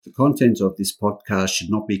The content of this podcast should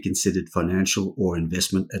not be considered financial or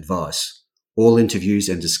investment advice. All interviews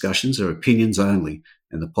and discussions are opinions only,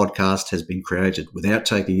 and the podcast has been created without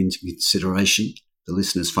taking into consideration the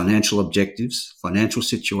listener's financial objectives, financial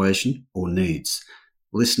situation, or needs.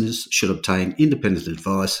 Listeners should obtain independent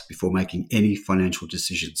advice before making any financial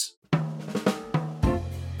decisions.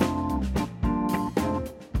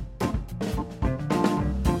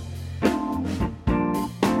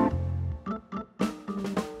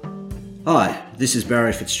 Hi, this is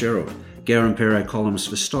Barry Fitzgerald, Garampeiro columnist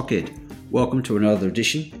for Stockhead. Welcome to another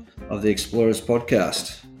edition of the Explorers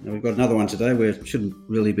Podcast. Now we've got another one today where it shouldn't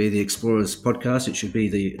really be the Explorers Podcast, it should be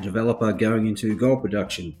the Developer Going Into Gold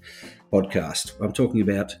Production Podcast. I'm talking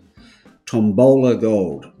about Tombola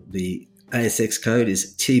Gold. The ASX code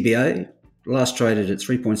is TBA, last traded at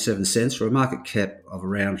 3.7 cents for a market cap of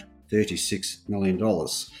around $36 million.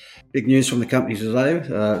 Big news from the company today,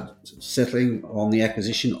 settling on the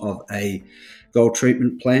acquisition of a gold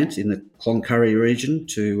treatment plant in the Cloncurry region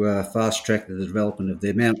to fast-track the development of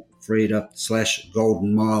their Mount Freda /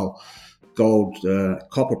 Golden Mile gold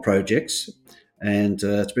copper projects. And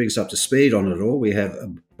to bring us up to speed on it all, we have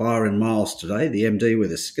Byron Miles today, the MD,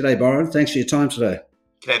 with us. G'day, Byron. Thanks for your time today.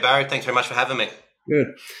 G'day, Barry. Thanks very much for having me. Good.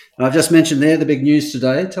 And I've just mentioned there the big news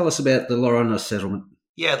today. Tell us about the Lorena settlement.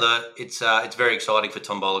 Yeah, it's very exciting for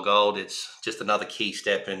Tombola Gold. It's just another key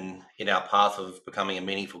step in our path of becoming a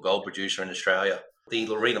meaningful gold producer in Australia. The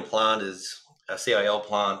Lorena plant is a CIL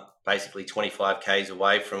plant, basically 25 k's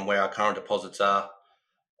away from where our current deposits are,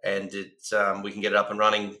 and we can get it up and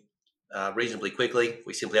running reasonably quickly.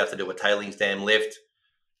 We simply have to do a tailings dam lift.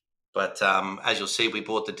 But as you'll see, we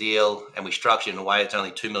bought the deal and we structured it in a way it's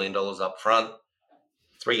only $2 million up front,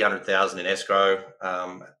 $300,000 in escrow,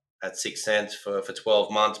 at 6 cents for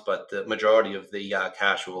 12 months, but the majority of the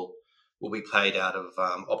cash will be paid out of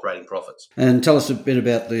operating profits. And tell us a bit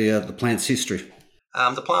about the plant's history.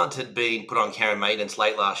 The plant had been put on care and maintenance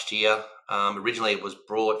late last year. Originally, it was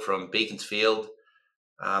brought from Beaconsfield,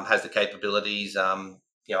 has the capabilities,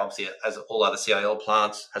 obviously, as all other CIL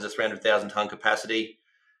plants, has a 300,000 tonne capacity,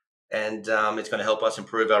 and it's going to help us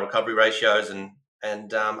improve our recovery ratios and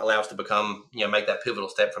allow us to become, make that pivotal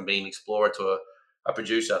step from being an explorer to a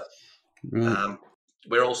producer. Right.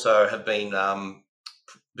 We also have been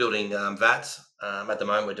building VATs. At the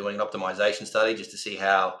moment, we're doing an optimization study just to see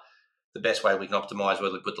how the best way we can optimize,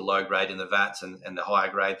 whether we put the low grade in the VATs and the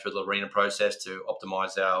higher grade through the Lorena process to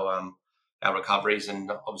optimize our recoveries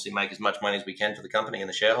and obviously make as much money as we can for the company and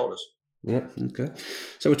the shareholders. Yep. Okay.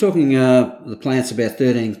 So we're talking the plant's about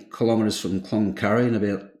 13 kilometres from Cloncurry and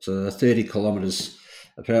about 30 kilometres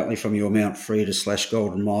apparently from your Mount Freda /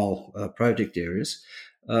 Golden Mile project areas,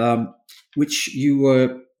 which you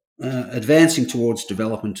were advancing towards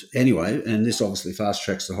development anyway, and this obviously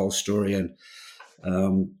fast-tracks the whole story and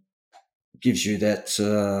gives you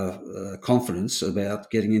that confidence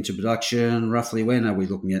about getting into production. Roughly when are we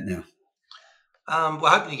looking at now? We're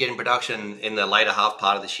hoping to get in production in the later half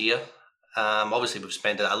part of this year. Obviously, we've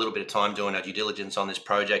spent a little bit of time doing our due diligence on this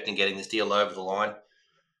project and getting this deal over the line.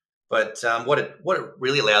 But what it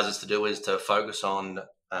really allows us to do is to focus on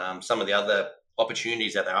some of the other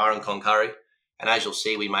opportunities that there are in Cloncurry. And as you'll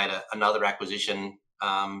see, we made another acquisition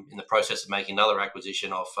in the process of making another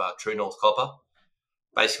acquisition of True North Copper.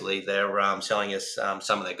 Basically, they're selling us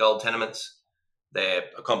some of their gold tenements. They're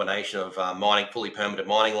a combination of fully permitted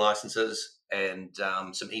mining licenses and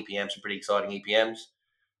some EPMs, some pretty exciting EPMs,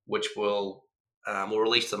 which we'll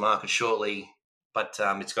release to the market shortly. But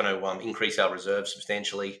it's going to increase our reserves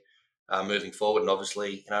substantially moving forward. And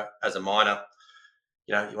obviously, as a miner,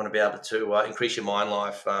 you want to be able to increase your mine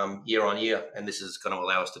life year on year, and this is going to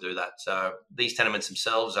allow us to do that. So these tenements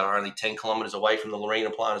themselves are only 10 kilometres away from the Lorena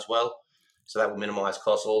plant as well, so that will minimise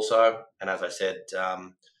costs also. And as I said,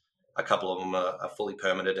 a couple of them are fully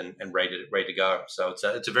permitted and ready to go. So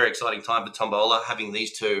it's a very exciting time for Tombola, having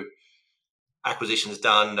these two acquisitions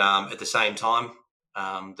done at the same time.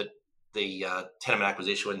 The tenement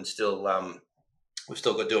acquisition still we've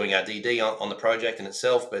still got doing our DD on the project in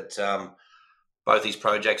itself, but both these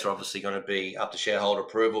projects are obviously going to be up to shareholder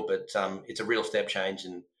approval. But it's a real step change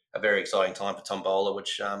and a very exciting time for Tombola,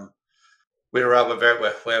 which to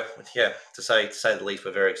say the least,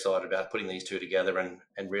 we're very excited about putting these two together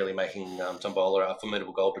and really making Tombola a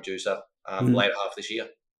formidable gold producer later half this year.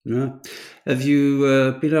 Yeah. Have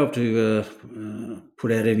you been able to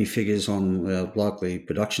put out any figures on likely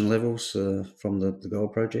production levels from the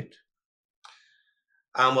gold project?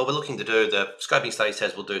 Well, we're looking to do, the scoping study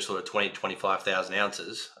says we'll do sort of 20 to 25,000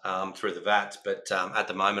 ounces through the VATs, but at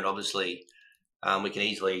the moment, obviously, we can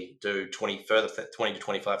easily do 20 to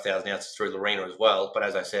 25,000 ounces through Lorena as well. But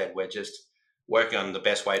as I said, we're working on the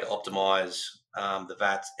best way to optimize the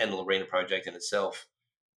VATs and the Lorena project in itself.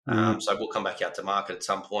 Mm. So we'll come back out to market at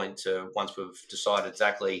some point once we've decided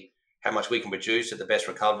exactly how much we can produce at the best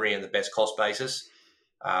recovery and the best cost basis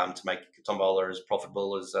to make Tombola as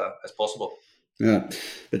profitable as possible. Yeah,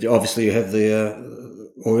 but obviously you have the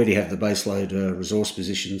already have the baseload resource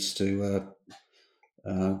positions to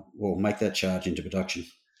make that charge into production.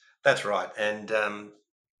 That's right, and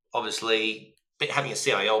obviously having a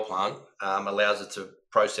CIL plant allows it to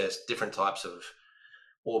process different types of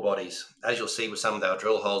ore bodies. As you'll see with some of our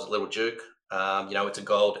drill holes at Little Duke, it's a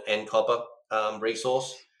gold and copper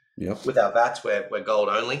resource. Yep. With our VATs, we're gold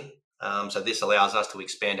only. So this allows us to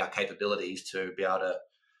expand our capabilities to be able to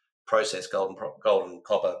process gold and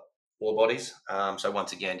copper ore bodies. So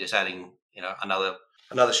once again, just adding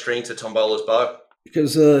another string to Tombola's bow.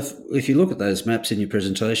 Because if you look at those maps in your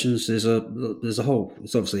presentations, there's a whole.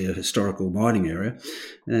 It's obviously a historical mining area,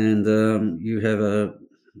 and you have a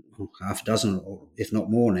half a dozen, or if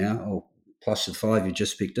not more now, or plus the 5 you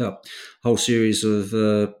just picked up, whole series of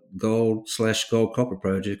gold/gold copper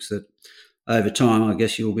projects that over time, I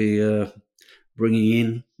guess you'll be bringing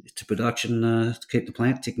in to production to keep the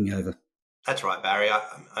plant ticking over. That's right, Barry.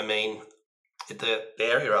 I mean, the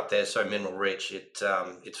area up there is so mineral rich.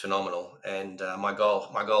 It's phenomenal. And my goal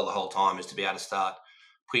the whole time is to be able to start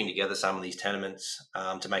putting together some of these tenements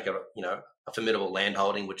to make a formidable land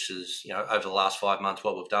holding, which is over the last 5 months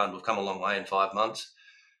what we've done. We've come a long way in 5 months.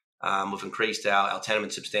 We've increased our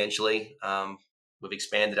tenement substantially. We've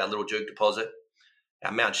expanded our Little Duke deposit.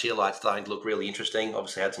 Our Mount Shearlight's starting to look really interesting.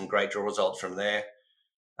 Obviously had some great drill results from there.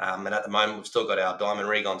 And at the moment, we've still got our diamond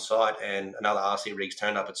rig on site and another RC rig's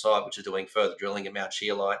turned up at site, which is doing further drilling at Mount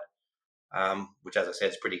Shearlight, which, as I said,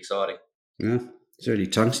 is pretty exciting. Yeah. Is there any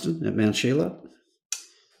tungsten at Mount Shearlight?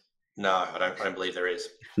 No, I don't believe there is.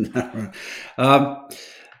 No.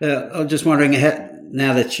 I'm just wondering,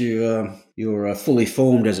 now that you're fully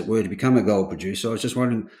formed, as it were, to become a gold producer, I was just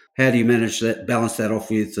wondering, how do you manage that, balance that off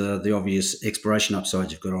with the obvious exploration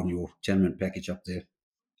upside you've got on your tenement package up there?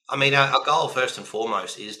 I mean, our goal first and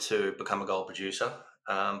foremost is to become a gold producer.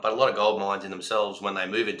 But a lot of gold mines in themselves, when they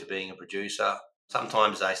move into being a producer,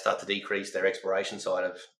 sometimes they start to decrease their exploration side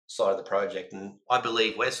of the project. And I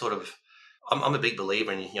believe I'm a big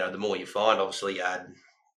believer in, the more you find, obviously you add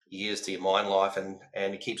years to your mine life and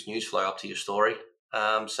it keeps news flow up to your story.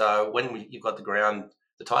 So when you've got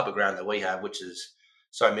the type of ground that we have, which is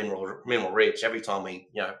so mineral rich, every time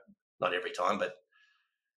not every time, but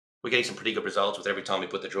we're getting some pretty good results with every time we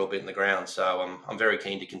put the drill bit in the ground. So I'm very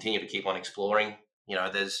keen to continue to keep on exploring.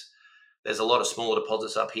 There's a lot of smaller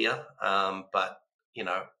deposits up here, but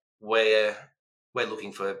we're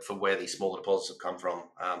looking for where these smaller deposits have come from.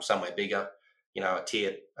 Somewhere bigger, a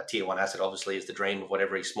tier one asset obviously is the dream of what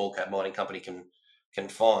every small cap mining company can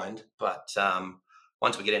find. But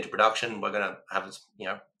once we get into production, we're going to have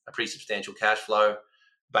a pretty substantial cash flow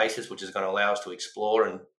basis, which is going to allow us to explore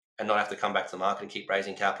and not have to come back to the market and keep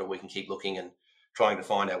raising capital. We can keep looking and trying to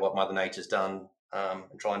find out what Mother Nature's done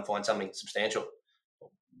and try and find something substantial,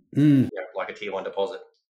 like a tier one deposit.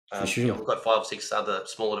 For sure. We've got 5 or 6 other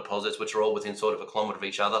smaller deposits, which are all within sort of a kilometre of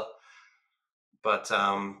each other. But,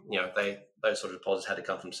 those sort of deposits had to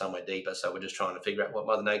come from somewhere deeper. So we're just trying to figure out what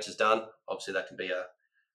Mother Nature's done. Obviously, that can be a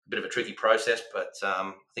bit of a tricky process, but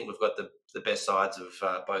I think we've got the best sides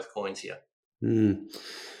of both coins here. Mm.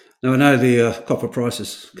 Now, I know the copper price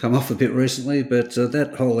has come off a bit recently, but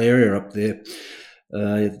that whole area up there,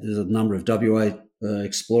 there's a number of WA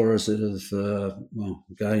explorers that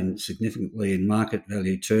have gained significantly in market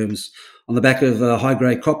value terms on the back of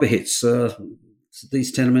high-grade copper hits.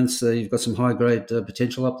 These tenements, you've got some high-grade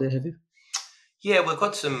potential up there, have you? Yeah, we've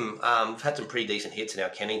got some. We've had some pretty decent hits in our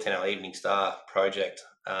Kennington, our Evening Star project.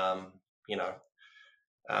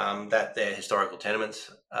 That they're historical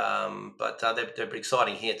tenements, but they're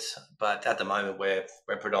exciting hits. But at the moment, we're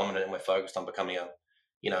predominant and we're focused on becoming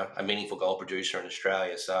a meaningful gold producer in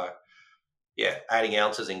Australia. So, yeah, adding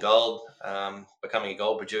ounces in gold, becoming a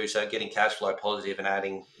gold producer, getting cash flow positive, and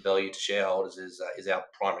adding value to shareholders is our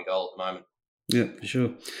primary goal at the moment. Yeah, for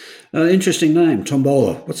sure. Interesting name,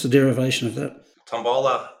 Tombola. What's the derivation of that?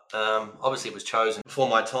 Tombola, obviously, it was chosen before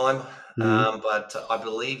my time, but I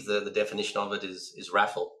believe the definition of it is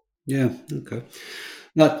raffle. Yeah, okay.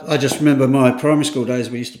 No, I just remember my primary school days.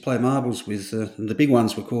 We used to play marbles with, and the big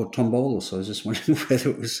ones were called Tombola. So I was just wondering whether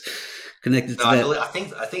it was connected to that.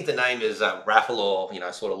 I think the name is raffle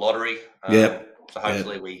or sort of lottery. Yeah. So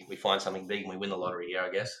hopefully we find something big and we win the lottery here, I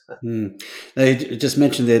guess. Now, you just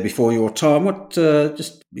mentioned there before your time. What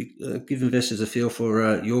just give investors a feel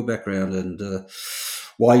for your background and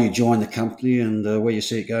why you joined the company and where you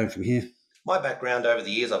see it going from here. My background over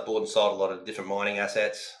the years, I've bought and sold a lot of different mining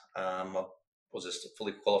assets. I was a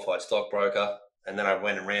fully qualified stockbroker, and then I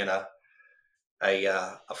went and ran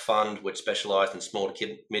a fund which specialised in small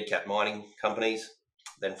to mid cap mining companies.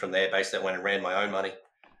 Then from there, basically, I went and ran my own money.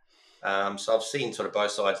 So I've seen sort of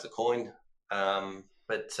both sides of the coin.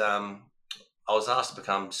 But I was asked to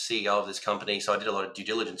become CEO of this company, so I did a lot of due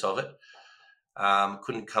diligence of it.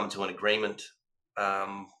 Couldn't come to an agreement.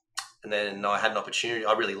 And then I had an opportunity.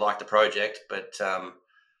 I really liked the project, but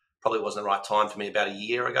probably wasn't the right time for me about a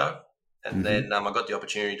year ago. And then I got the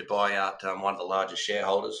opportunity to buy out one of the largest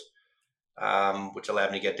shareholders, which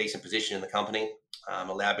allowed me to get a decent position in the company.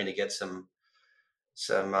 Allowed me to get some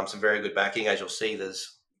very good backing. As you'll see,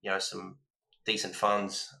 there's some decent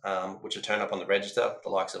funds which are turned up on the register, the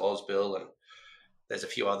likes of Ausbil, and there's a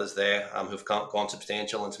few others there who've gone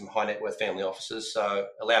substantial, and some high net worth family offices. So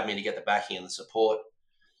allowed me to get the backing and the support,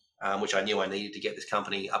 which I knew I needed to get this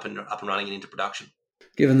company up and running and into production.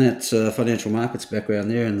 Given that financial markets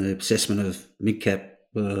background there and the assessment of mid-cap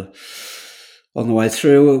on the way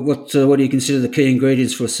through, what do you consider the key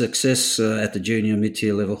ingredients for success at the junior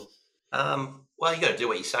mid-tier level? Well, you got to do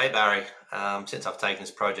what you say, Barry. Since I've taken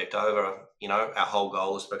this project over, our whole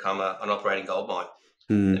goal is to become an operating gold mine.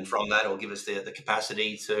 And from that, it will give us the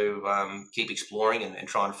capacity to keep exploring and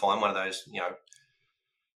try and find one of those,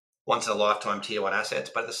 once in a lifetime tier one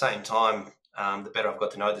assets. But at the same time, the better I've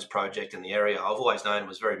got to know this project and the area, I've always known it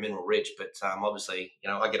was very mineral rich. But obviously,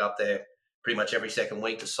 I get up there pretty much every second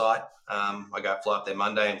week to site. I fly up there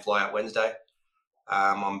Monday and fly out Wednesday.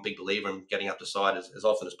 I'm a big believer in getting up to site as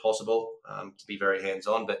often as possible to be very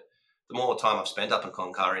hands-on. But the more time I've spent up in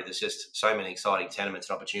Cloncurry, there's just so many exciting tenements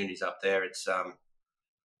and opportunities up there. It's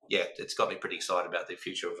got me pretty excited about the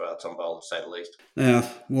future of Tombola, to say the least. Now,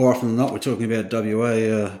 more often than not, we're talking about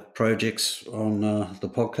WA projects on the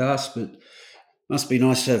podcast, but must be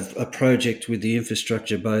nice to have a project with the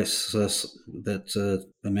infrastructure base that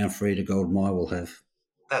the Mount Frida Gold Mine will have.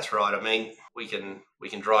 That's right. I mean, we can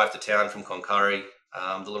drive to town from Cloncurry.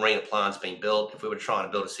 The Lorena plant's been built. If we were trying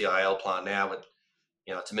to build a CIL plant now,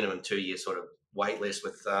 it's a minimum 2-year sort of wait list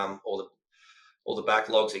with all the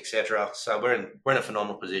backlogs, etc. So we're in a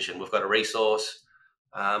phenomenal position. We've got a resource.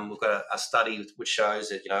 We've got a study which shows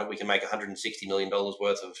that we can make $160 million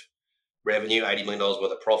worth of revenue, $80 million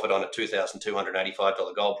worth of profit on a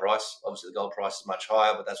 $2,285 gold price. Obviously, the gold price is much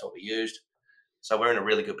higher, but that's what we used. So we're in a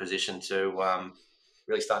really good position to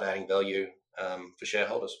really start adding value for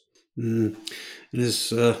shareholders. And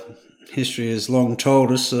as history has long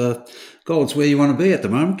told us, gold's where you want to be at the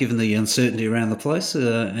moment, given the uncertainty around the place,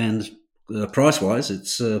 and price-wise,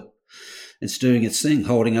 it's doing its thing,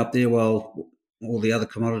 holding up there while all the other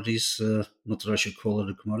commodities, not that I should call it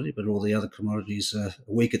a commodity, but all the other commodities are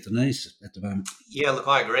weak at the knees at the moment. Yeah, look,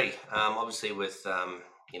 I agree. Obviously, with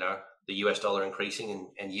the US dollar increasing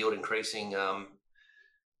and yield increasing,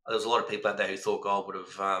 there's a lot of people out there who thought gold would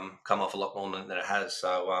have come off a lot more than it has.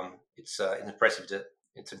 So it's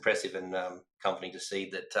impressive and comforting to see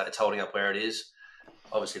that it's holding up where it is.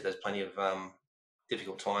 Obviously, there's plenty of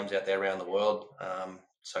difficult times out there around the world.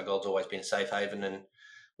 So gold's always been a safe haven, and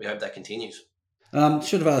we hope that continues.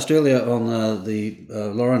 Should have asked earlier on the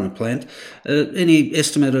Lorena plant, any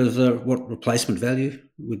estimate of what replacement value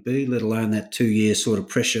would be, let alone that 2-year sort of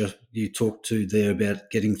pressure you talked to there about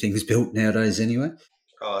getting things built nowadays anyway?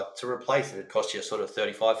 To replace it cost you sort of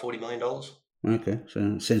 $35-40 million. Okay, so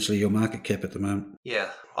essentially your market cap at the moment. Yeah,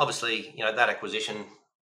 obviously, that acquisition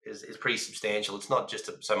is pretty substantial. It's not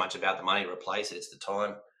just so much about the money to replace it, it's the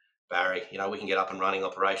time, Barry. We can get up and running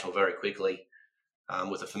operational very quickly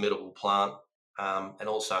with a formidable plant. And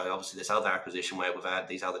also, obviously, this other acquisition where we've had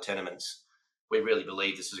these other tenements, we really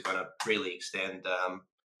believe this is going to really extend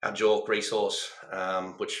our JORC resource,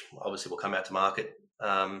 which obviously will come out to market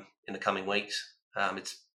in the coming weeks.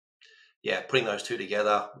 Putting those two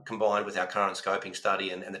together, combined with our current scoping study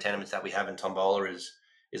and the tenements that we have in Tombola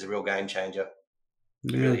is a real game changer.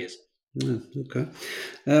 It really is. Yeah, okay.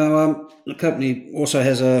 Now, the company also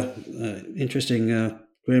has a interesting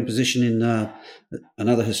ground position in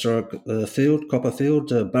another historic field, copper field,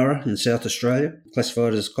 Burra in South Australia,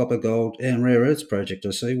 classified as copper, gold and rare earths project,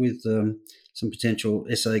 I see, with some potential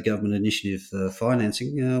SA government initiative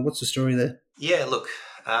financing. What's the story there? Yeah, look,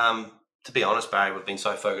 to be honest, Barry, we've been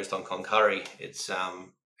so focused on Cloncurry. It's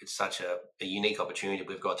such a unique opportunity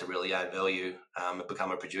we've got to really add value and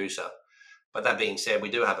become a producer. But that being said,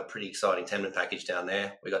 we do have a pretty exciting tenement package down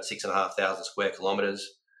there. We've got 6,500 square kilometres.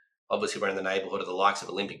 Obviously, we're in the neighbourhood of the likes of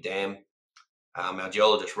Olympic Dam. Our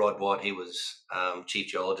geologist, Rod Watt, he was chief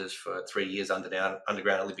geologist for 3 years underground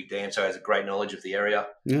Olympic Dam, so he has a great knowledge of the area.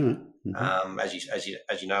 Yeah. As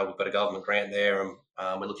you know, we've got a government grant there, and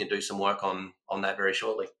we're looking to do some work on that very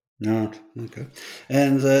shortly. Right, okay.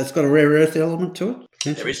 And it's got a rare earth element to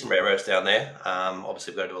it? There is some rare earths down there.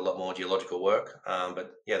 Obviously, we've got to do a lot more geological work.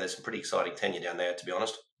 But yeah, there's some pretty exciting tenure down there, to be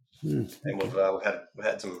honest. And we've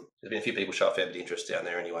had some. There's been a few people show a fair bit of interest down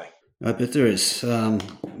there, anyway. I bet there is.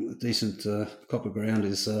 Decent copper ground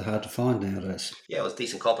is hard to find nowadays. Yeah, it was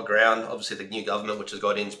decent copper ground. Obviously, the new government, which has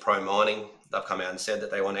got in, is pro-mining. They've come out and said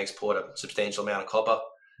that they want to export a substantial amount of copper.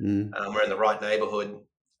 We're in the right neighbourhood.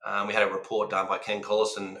 We had a report done by Ken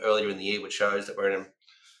Collison earlier in the year, which shows that we're in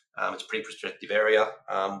it's a pretty prospective area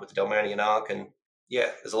with the Dalmanian Arc, and yeah,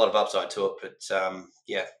 there's a lot of upside to it. But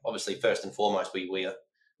yeah, obviously, first and foremost, we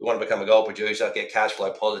want to become a gold producer, get cash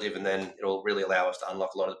flow positive, and then it'll really allow us to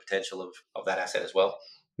unlock a lot of the potential of that asset as well.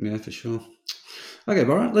 Yeah, for sure. Okay,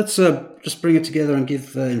 Byron, let's just bring it together and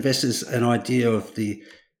give investors an idea of the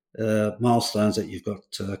milestones that you've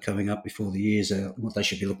got coming up before the year's out, what they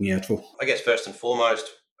should be looking out for. I guess first and foremost,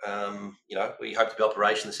 we hope to be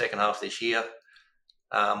operation the second half of this year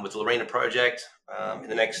with the Lorena project. In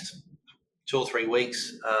the next 2 or 3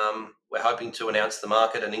 weeks, we're hoping to announce to the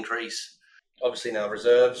market an increase, obviously, in our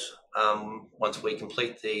reserves. Once we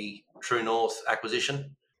complete the True North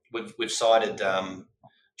acquisition, we've cited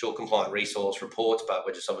dual compliant resource reports, but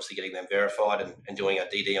we're just obviously getting them verified and doing our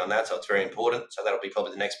DD on that, so it's very important. So that'll be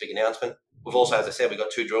probably the next big announcement. We've also, as I said, we've got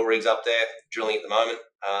 2 drill rigs up there drilling at the moment,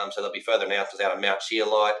 so there'll be further announcements out of Mount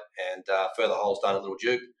Shearlight and further holes done at Little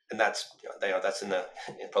Duke, and that's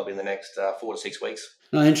probably in the next 4 to 6 weeks.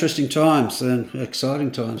 No, interesting times and exciting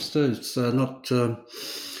times too. It's not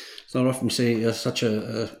often you see such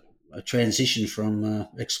a transition from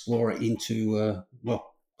explorer into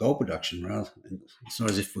gold production, rather. It's not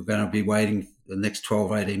as if we're going to be waiting the next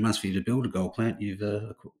 12, 18 months for you to build a gold plant. You've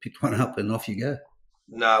picked one up and off you go.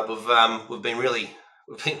 No, we've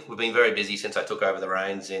been very busy since I took over the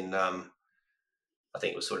reins in I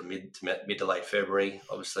think it was sort of mid to late February.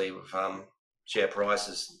 Obviously, with share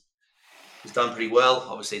prices has done pretty well.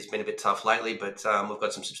 Obviously, it's been a bit tough lately, but we've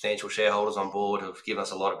got some substantial shareholders on board who've given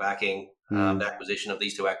us a lot of backing. The acquisition of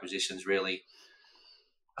these 2 acquisitions really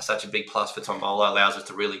are such a big plus for Tombola, allows us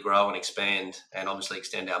to really grow and expand and obviously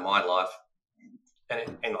extend our mine life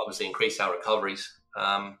and obviously increase our recoveries.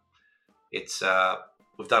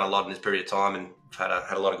 We've done a lot in this period of time and had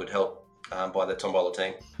a lot of good help by the Tombola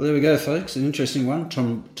team. Well, there we go, folks. An interesting one.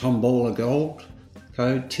 Tombola Gold,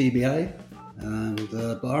 code TBA.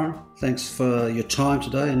 And Byron, thanks for your time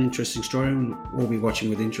today. An interesting story, and we'll be watching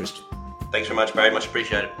with interest. Thanks very much, Barry. Much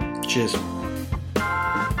appreciated. Cheers.